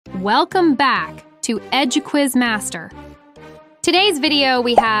Welcome back to EduQuizMaster. Today's video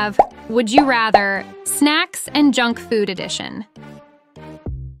we have Would You Rather Snacks and Junk Food Edition.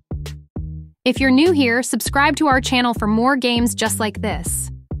 If you're new here, subscribe to our channel for more games just like this.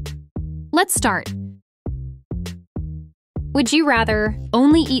 Let's start. Would you rather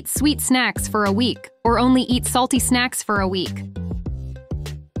only eat sweet snacks for a week or only eat salty snacks for a week?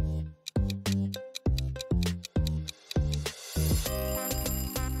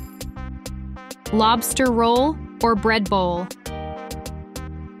 Lobster roll or bread bowl?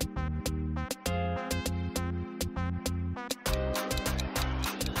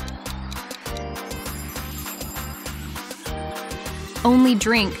 Only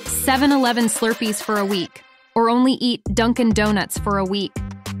drink 7-Eleven Slurpees for a week, or only eat Dunkin' Donuts for a week?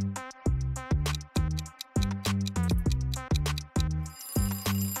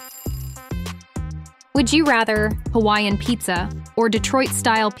 Would you rather Hawaiian pizza or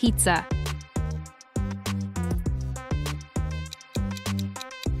Detroit-style pizza?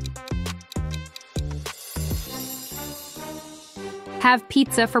 Have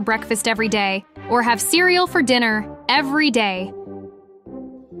pizza for breakfast every day, or have cereal for dinner every day?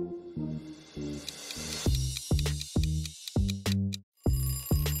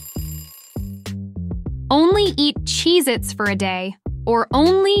 Only eat Cheez-Its for a day, or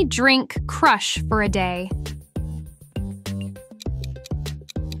only drink Crush for a day?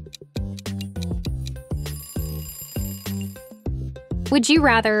 Would you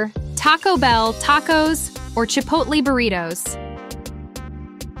rather Taco Bell tacos or Chipotle burritos?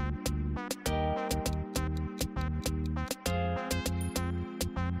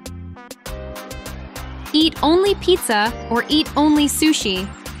 Eat only pizza or eat only sushi?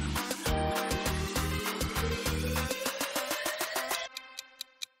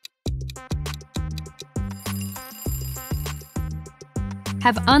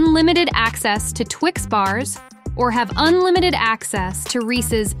 Have unlimited access to Twix bars or have unlimited access to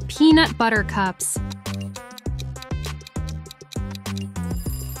Reese's peanut butter cups?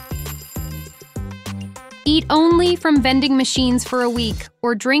 Eat only from vending machines for a week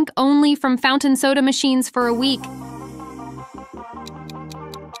or drink only from fountain soda machines for a week?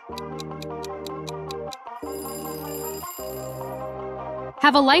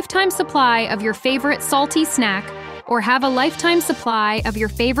 Have a lifetime supply of your favorite salty snack or have a lifetime supply of your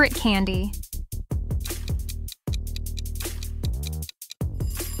favorite candy?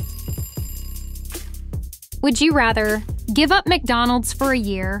 Would you rather give up McDonald's for a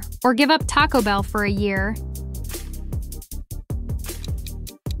year or give up Taco Bell for a year?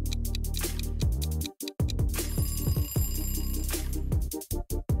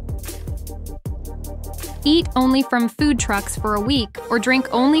 Eat only from food trucks for a week or drink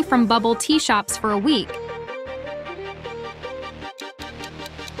only from bubble tea shops for a week?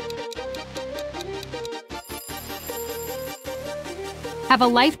 Have a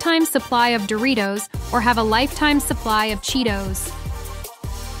lifetime supply of Doritos or have a lifetime supply of Cheetos?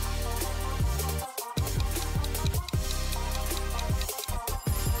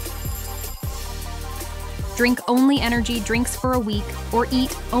 Drink only energy drinks for a week or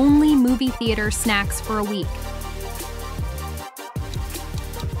eat only movie theater snacks for a week?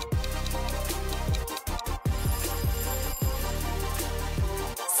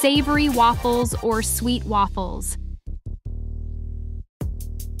 Savory waffles or sweet waffles?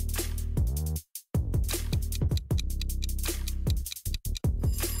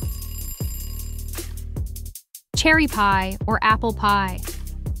 Cherry pie or apple pie?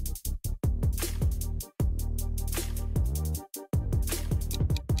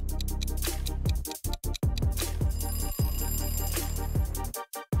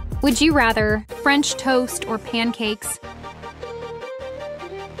 Would you rather French toast or pancakes?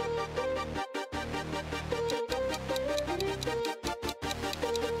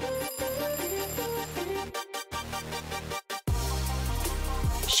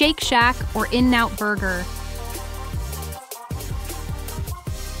 Shake Shack or In-N-Out Burger?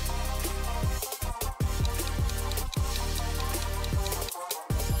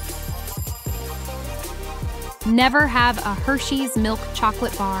 Never have a Hershey's milk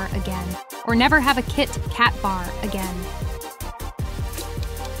chocolate bar again, or never have a Kit Kat bar again?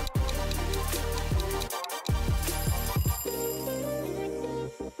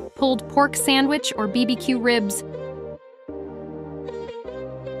 Pulled pork sandwich or BBQ ribs?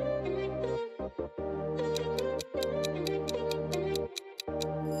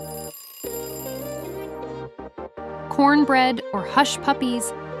 Cornbread or Hush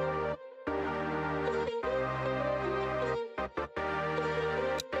Puppies?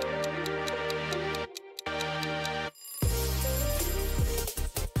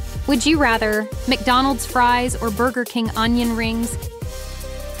 Would you rather McDonald's fries or Burger King onion rings?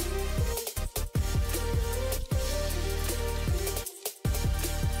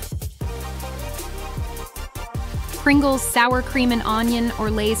 Pringles sour cream and onion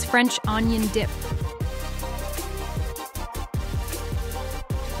or Lay's French onion dip?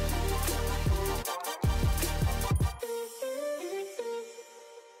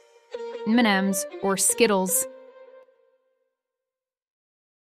 M&M's or Skittles?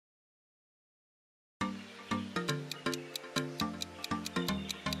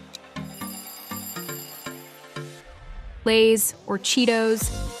 Lay's or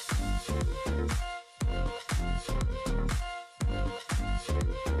Cheetos?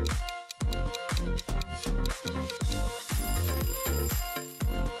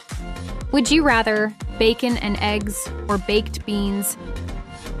 Would you rather bacon and eggs or baked beans?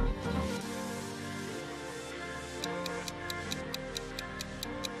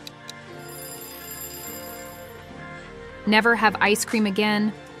 Never have ice cream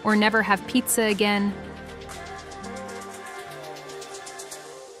again or never have pizza again?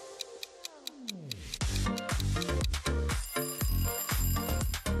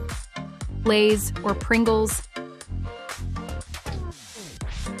 Lay's or Pringles?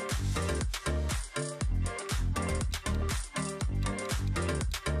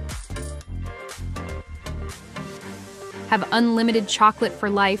 Have unlimited chocolate for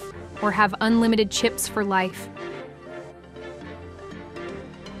life or have unlimited chips for life?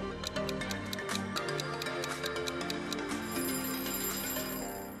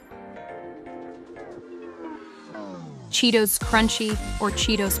 Cheetos Crunchy or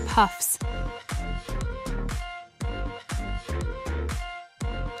Cheetos Puffs?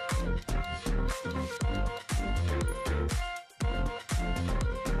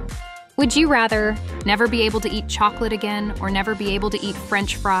 Would you rather never be able to eat chocolate again or never be able to eat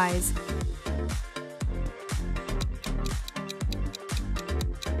French fries?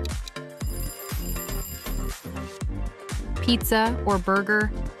 Pizza or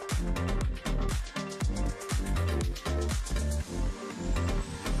burger?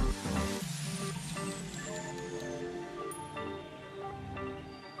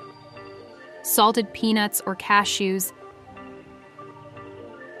 Salted peanuts or cashews?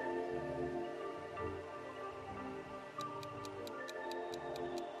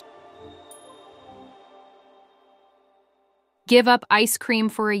 Give up ice cream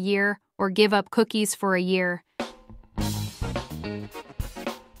for a year or give up cookies for a year?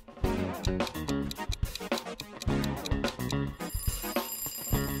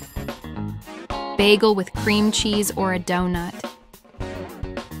 Bagel with cream cheese or a donut?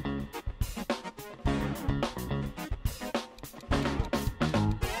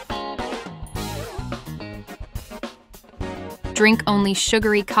 Drink only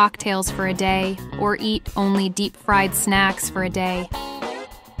sugary cocktails for a day, or eat only deep-fried snacks for a day?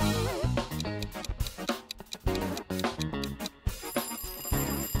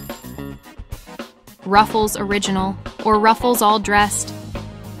 Ruffles Original, or Ruffles All Dressed?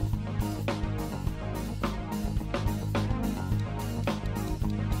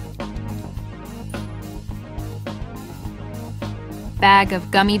 Bag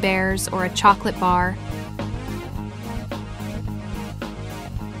of gummy bears or a chocolate bar?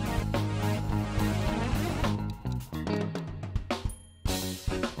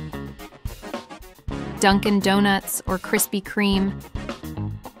 Dunkin' Donuts or Krispy Kreme?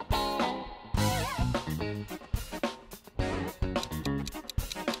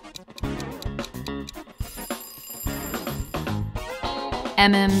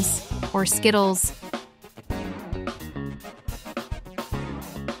 M&M's or Skittles?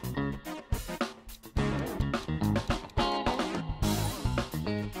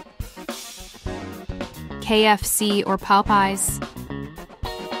 KFC or Popeyes?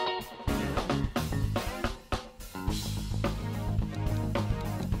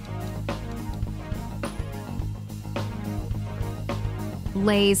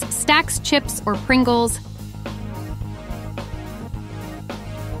 Lay's Stacks Chips or Pringles?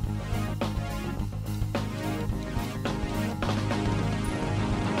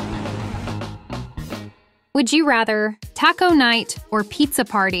 Would you rather taco night or pizza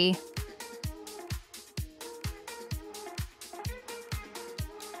party?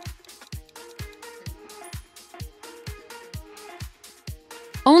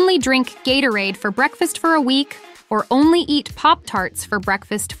 Only drink Gatorade for breakfast for a week, or only eat Pop-Tarts for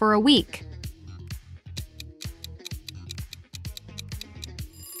breakfast for a week?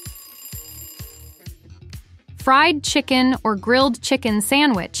 Fried chicken or grilled chicken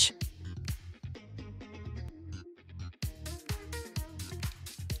sandwich?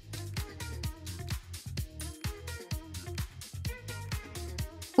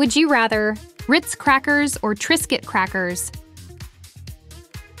 Would you rather Ritz crackers or Triscuit crackers?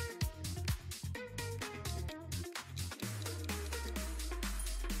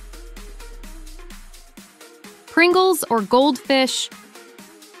 Pringles or Goldfish?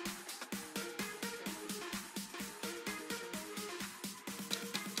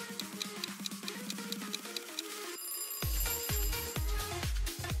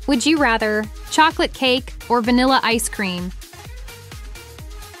 Would you rather chocolate cake or vanilla ice cream?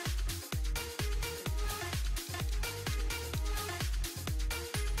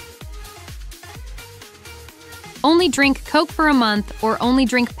 Only drink Coke for a month or only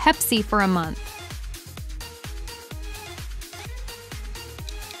drink Pepsi for a month?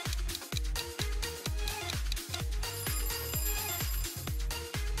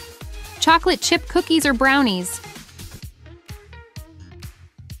 Chocolate chip cookies or brownies?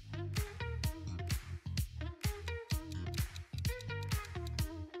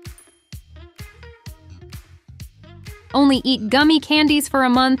 Only eat gummy candies for a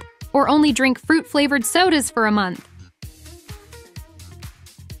month or only drink fruit-flavored sodas for a month?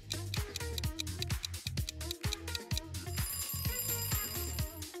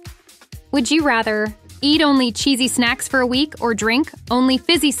 Would you rather eat only cheesy snacks for a week or drink only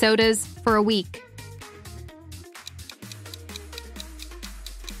fizzy sodas for a week?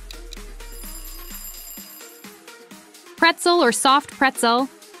 Pretzel or soft pretzel?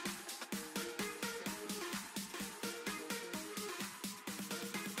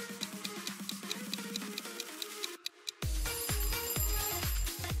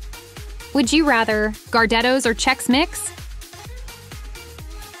 Would you rather Gardettos or Chex Mix?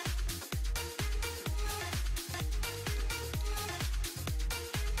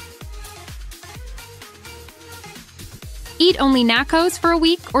 Eat only Nachos for a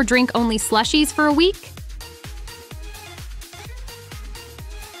week or drink only slushies for a week?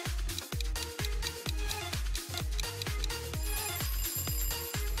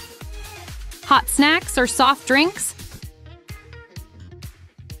 Hot snacks or soft drinks?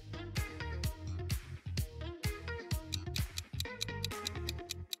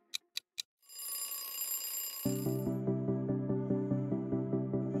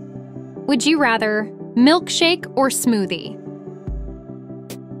 Would you rather milkshake or smoothie?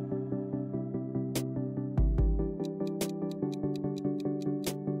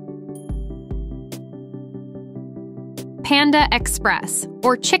 Panda Express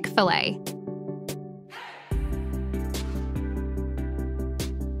or Chick-fil-A?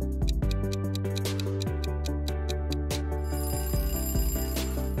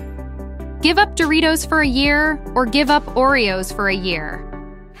 Give up Doritos for a year or give up Oreos for a year?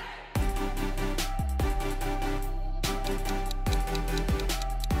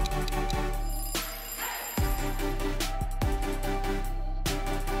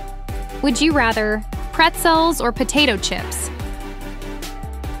 Would you rather pretzels or potato chips?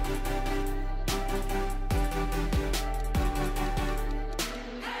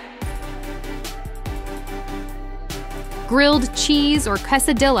 Grilled cheese or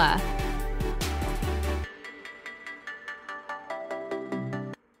quesadilla?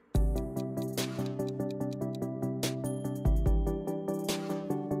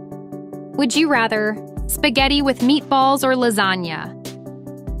 Would you rather spaghetti with meatballs or lasagna?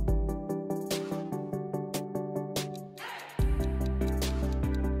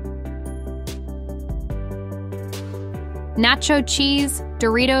 Nacho cheese,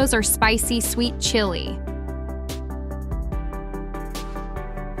 Doritos, or spicy sweet chili?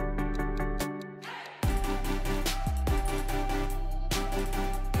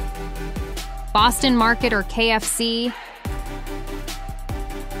 Boston Market or KFC?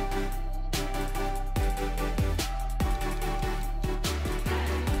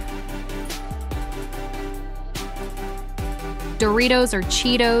 Doritos or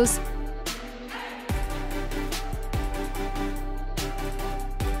Cheetos?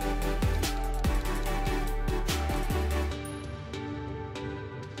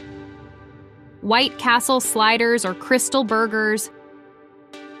 White Castle sliders or Crystal burgers?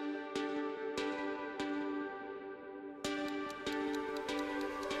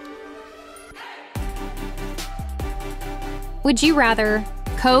 Would you rather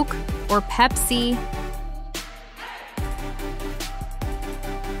Coke or Pepsi?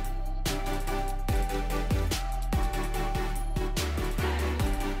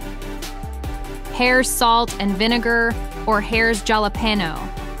 Hare's salt and vinegar or Hare's jalapeno?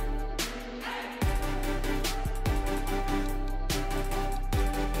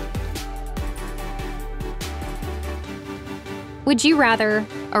 Would you rather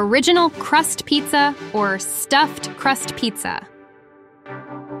original crust pizza or stuffed crust pizza?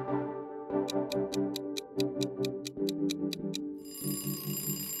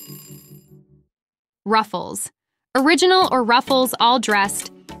 Ruffles. Original or Ruffles all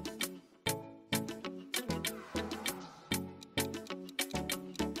dressed.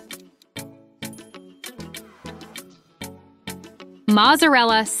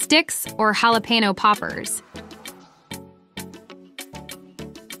 Mozzarella sticks or jalapeno poppers.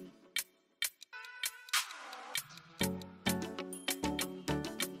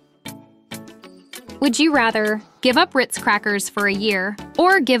 Would you rather give up Ritz crackers for a year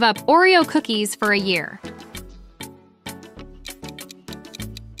or give up Oreo cookies for a year?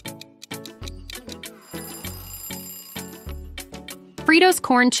 Fritos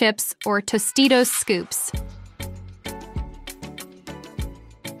corn chips or Tostitos scoops?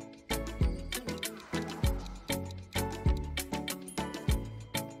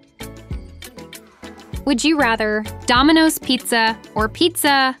 Would you rather Domino's pizza or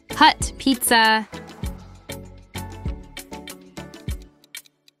Pizza Hut pizza?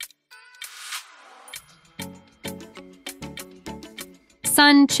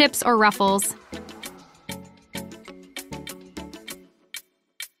 Sun chips or Ruffles?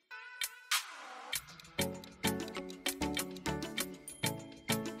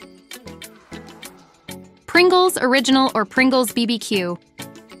 Pringles Original or Pringles BBQ?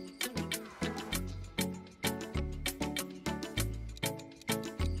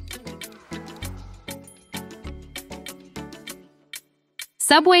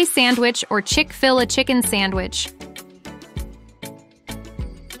 Subway sandwich or Chick-fil-A chicken sandwich?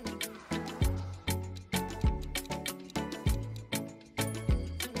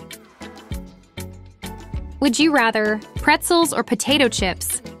 Would you rather pretzels or potato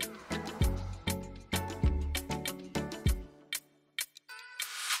chips?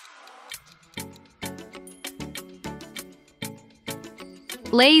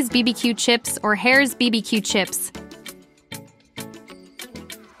 Lay's BBQ chips or Hare's BBQ chips?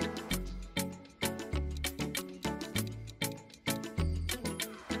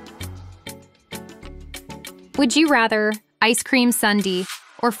 Would you rather ice cream sundae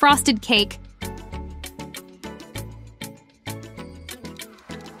or frosted cake?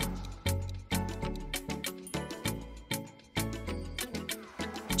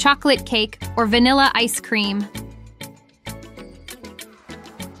 Chocolate cake or vanilla ice cream?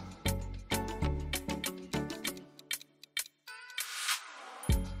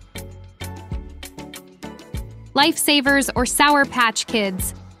 Lifesavers or Sour Patch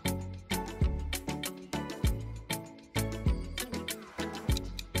Kids?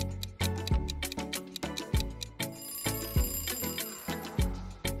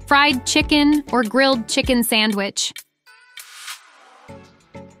 Fried chicken or grilled chicken sandwich?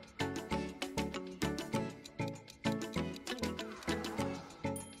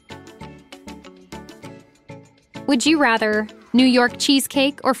 Would you rather New York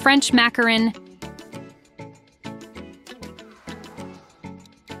cheesecake or French macaron?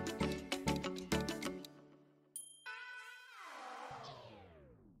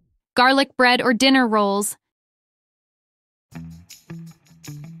 Garlic bread or dinner rolls?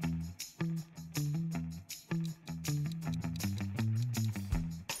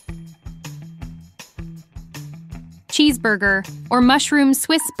 Cheeseburger or mushroom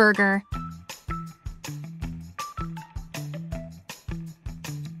Swiss burger?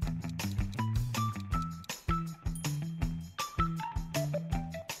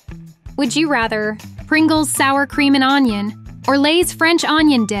 Would you rather Pringles sour cream and onion or Lay's French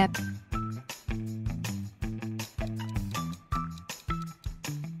onion dip?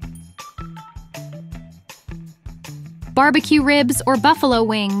 Barbecue ribs or buffalo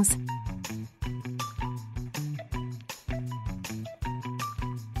wings?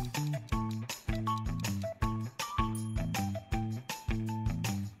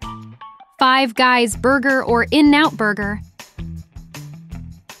 Five Guys burger or In-N-Out burger?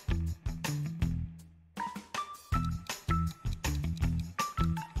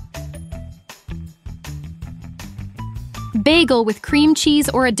 Bagel with cream cheese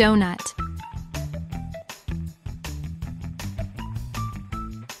or a donut?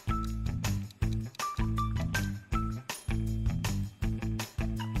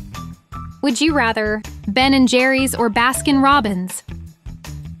 Would you rather Ben & Jerry's or Baskin Robbins?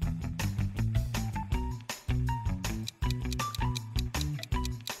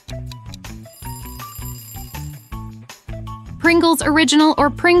 Pringles Original or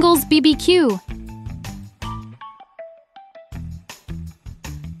Pringles BBQ?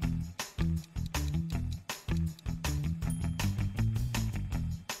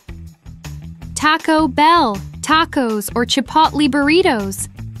 Taco Bell, tacos or Chipotle burritos?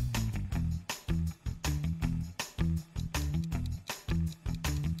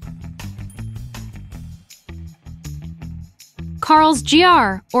 Carl's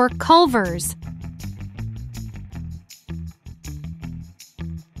Jr. or Culver's?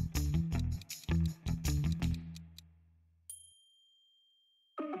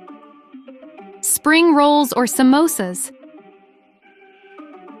 Spring rolls or samosas?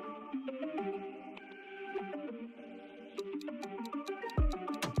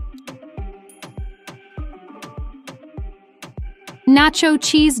 Nacho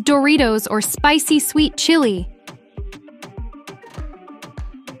cheese Doritos or spicy sweet chili?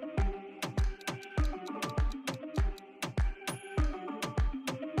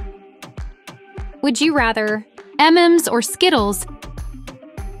 Would you rather M&M's or Skittles?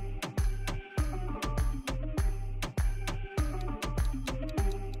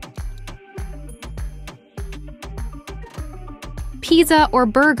 Pizza or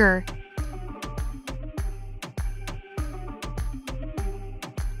burger?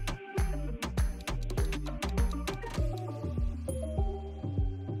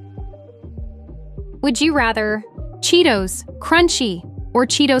 Would you rather Cheetos Crunchy or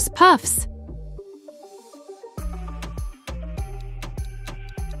Cheetos Puffs?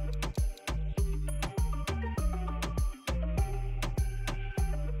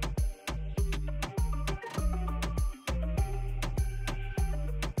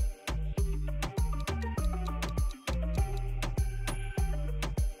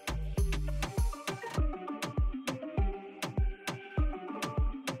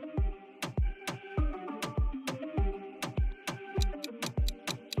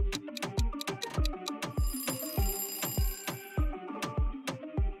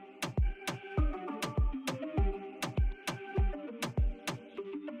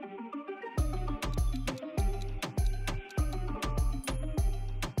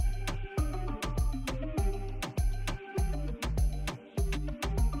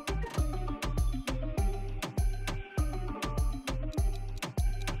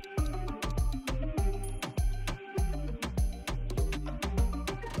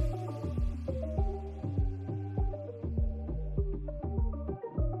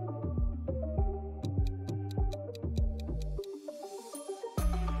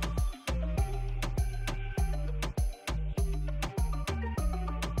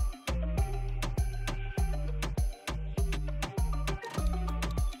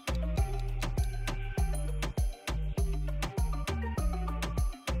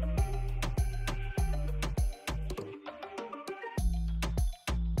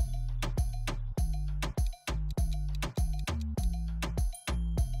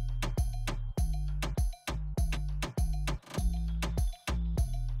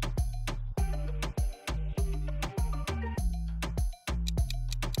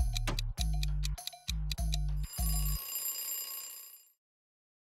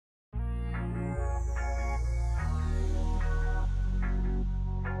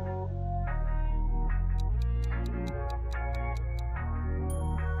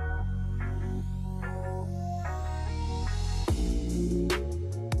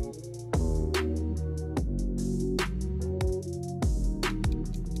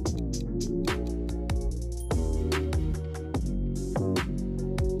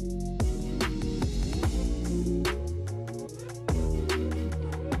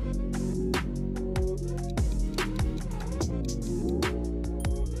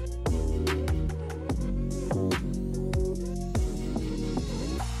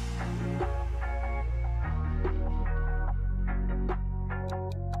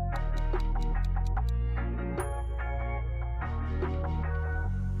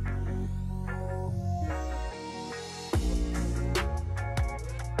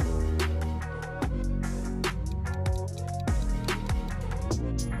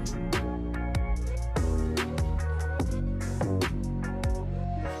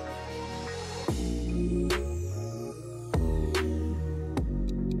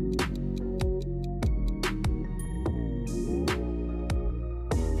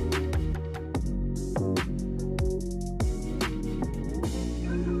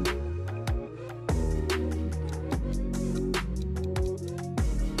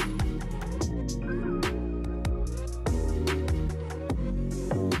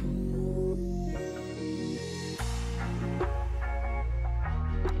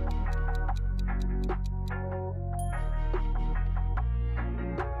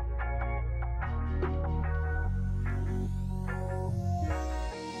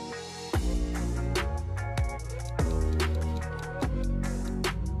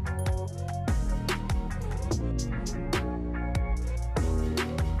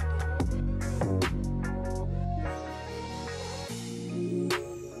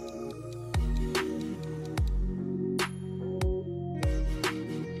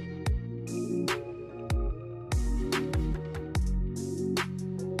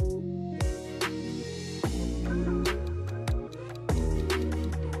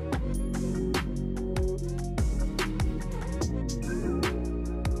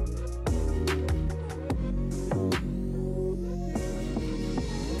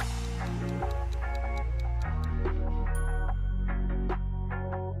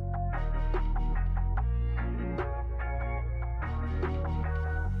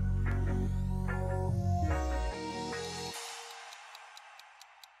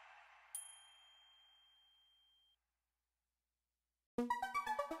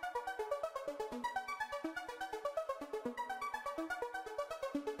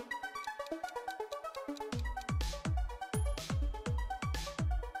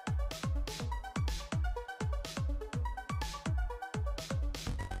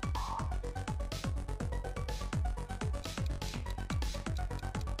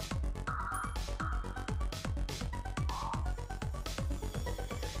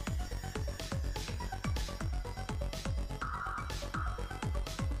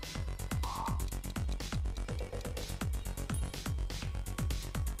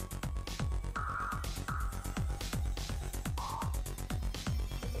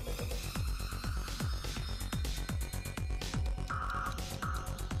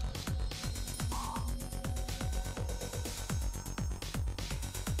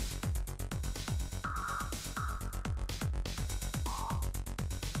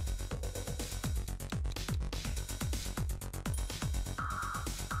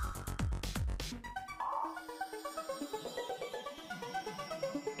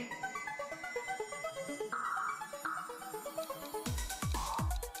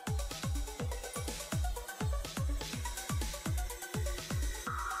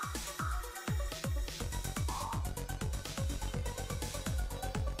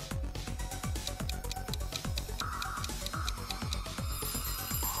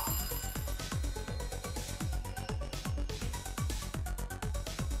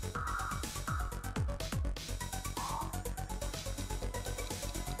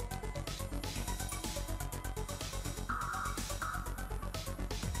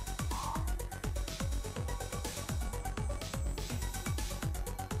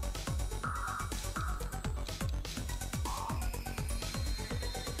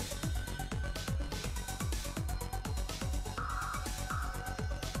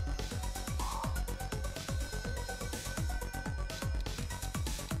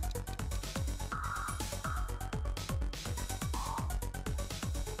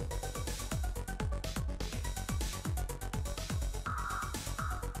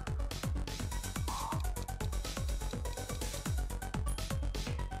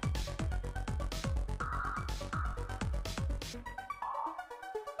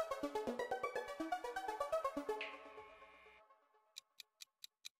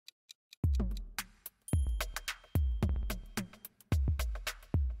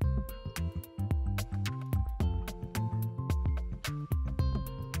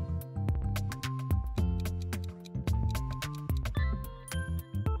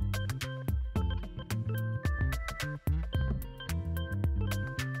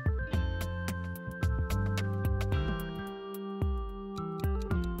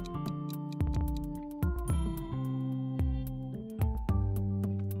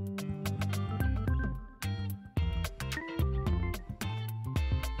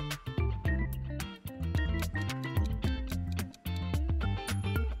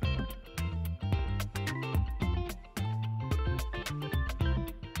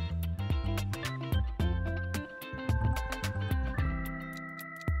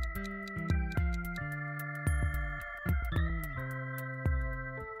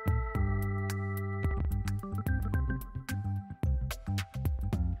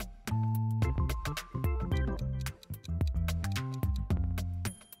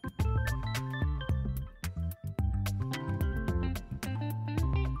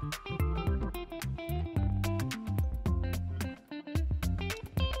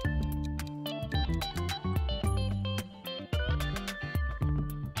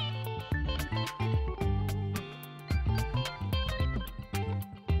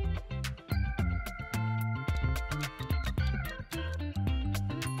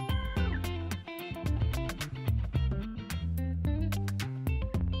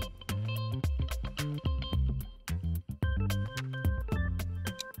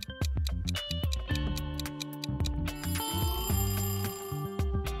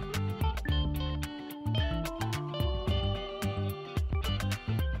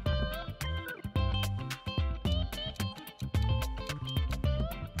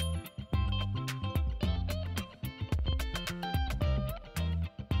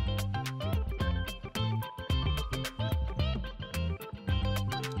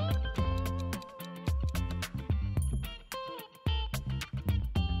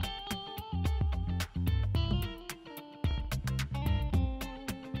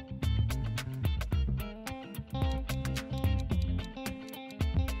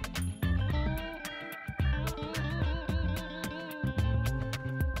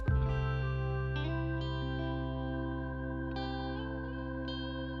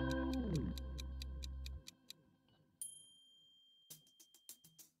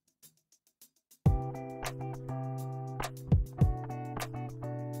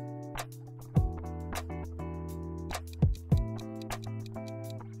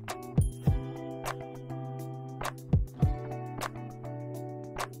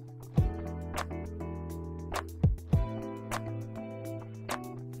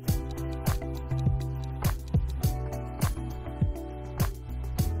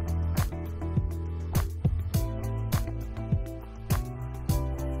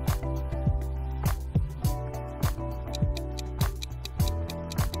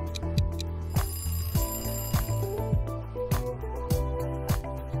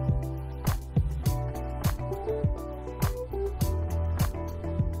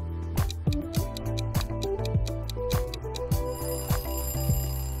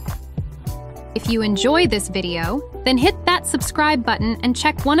 If you enjoy this video, then hit that subscribe button and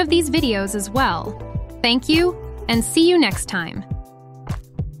check one of these videos as well. Thank you, and see you next time.